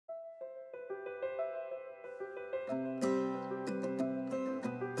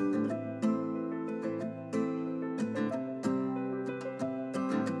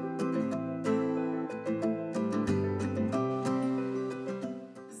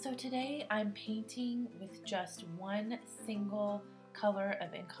today I'm painting with just one single color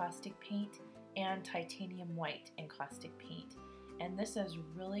of encaustic paint and titanium white encaustic paint. And this is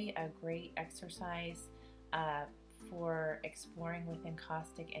really a great exercise for exploring with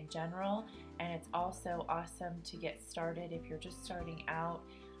encaustic in general, and it's also awesome to get started if you're just starting out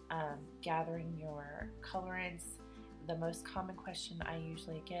gathering your colorants. The most common question I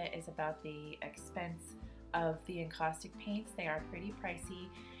usually get is about the expense of the encaustic paints. They are pretty pricey,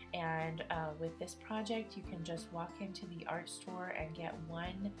 and with this project you can just walk into the art store and get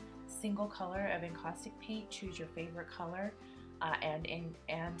one single color of encaustic paint, choose your favorite color,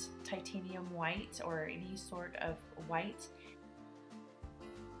 and titanium white or any sort of white.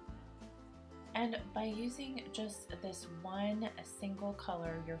 And by using just this one single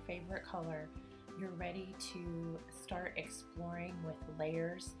color, your favorite color, you're ready to start exploring with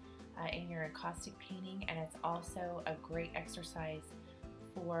layers in your encaustic painting, and it's also a great exercise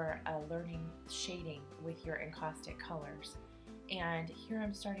for learning shading with your encaustic colors. And here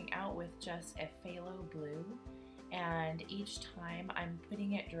I'm starting out with just a phthalo blue, and each time I'm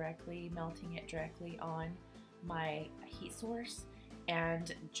putting it directly, melting it directly on my heat source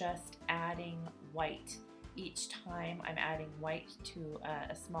and just adding white. Each time I'm adding white to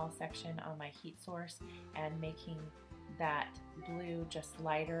a small section on my heat source and making that blue just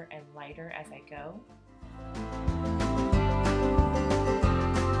lighter and lighter as I go.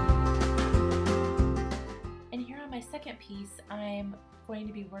 And here on my second piece, I'm going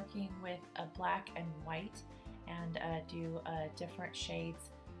to be working with a black and white and do different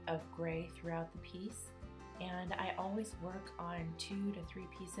shades of gray throughout the piece. And I always work on 2 to 3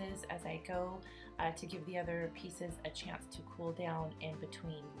 pieces as I go to give the other pieces a chance to cool down in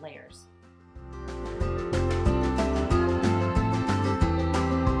between layers.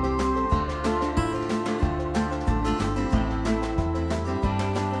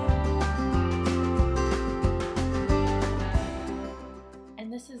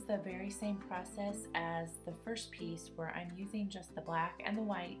 This is the very same process as the first piece, where I'm using just the black and the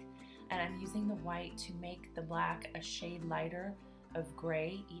white, and I'm using the white to make the black a shade lighter of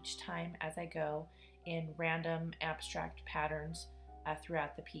gray each time as I go in random abstract patterns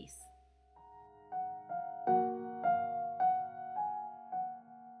throughout the piece.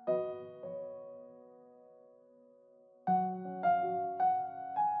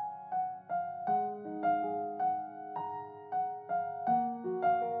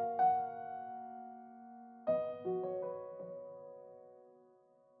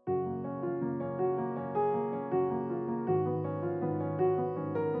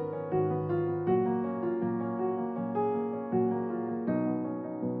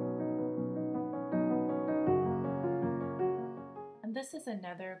 This is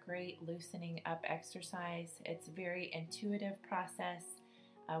another great loosening up exercise. It's a very intuitive process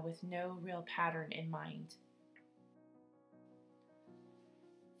with no real pattern in mind.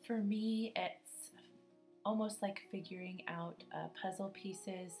 For me, it's almost like figuring out puzzle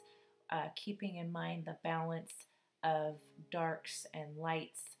pieces, keeping in mind the balance of darks and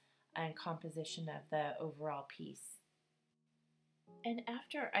lights and composition of the overall piece. And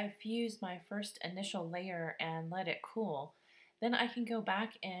after I fuse my first initial layer and let it cool, then I can go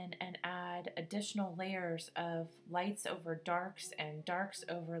back in and add additional layers of lights over darks and darks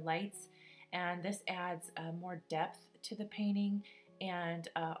over lights, and this adds more depth to the painting and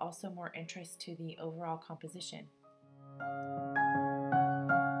also more interest to the overall composition.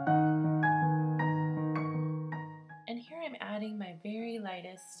 And here I'm adding my very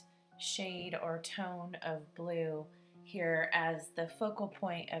lightest shade or tone of blue here as the focal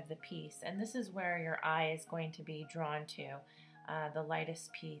point of the piece, and this is where your eye is going to be drawn to. The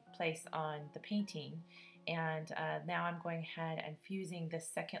lightest place on the painting, and now I'm going ahead and fusing this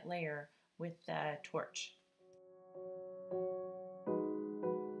second layer with the torch.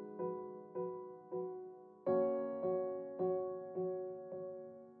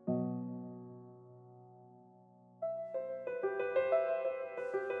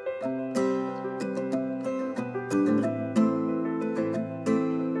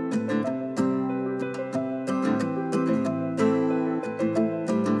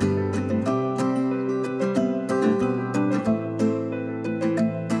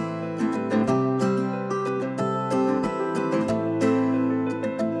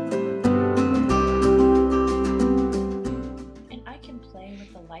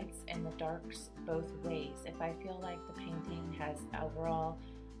 Both ways. If I feel like the painting has overall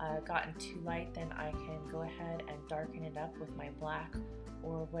gotten too light, then I can go ahead and darken it up with my black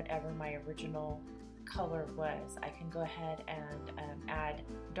or whatever my original color was. I can go ahead and add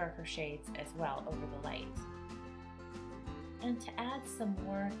darker shades as well over the light. And to add some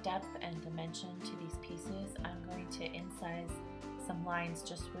more depth and dimension to these pieces, I'm going to incise some lines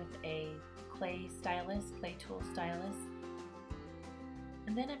just with a clay tool stylus.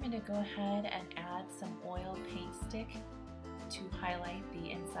 And then I'm going to go ahead and add some oil paint stick to highlight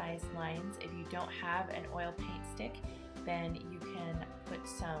the incised lines. If you don't have an oil paint stick, then you can put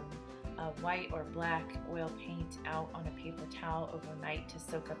some white or black oil paint out on a paper towel overnight to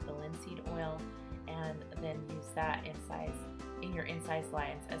soak up the linseed oil, and then use that in your incised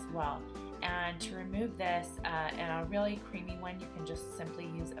lines as well. And to remove this, and a really creamy one, you can just simply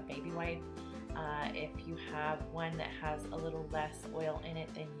use a baby wipe. If you have one that has a little less oil in it,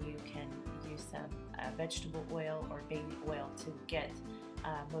 then you can use some vegetable oil or baby oil to get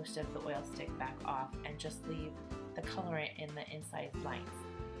most of the oil stick back off and just leave the colorant in the incised lines.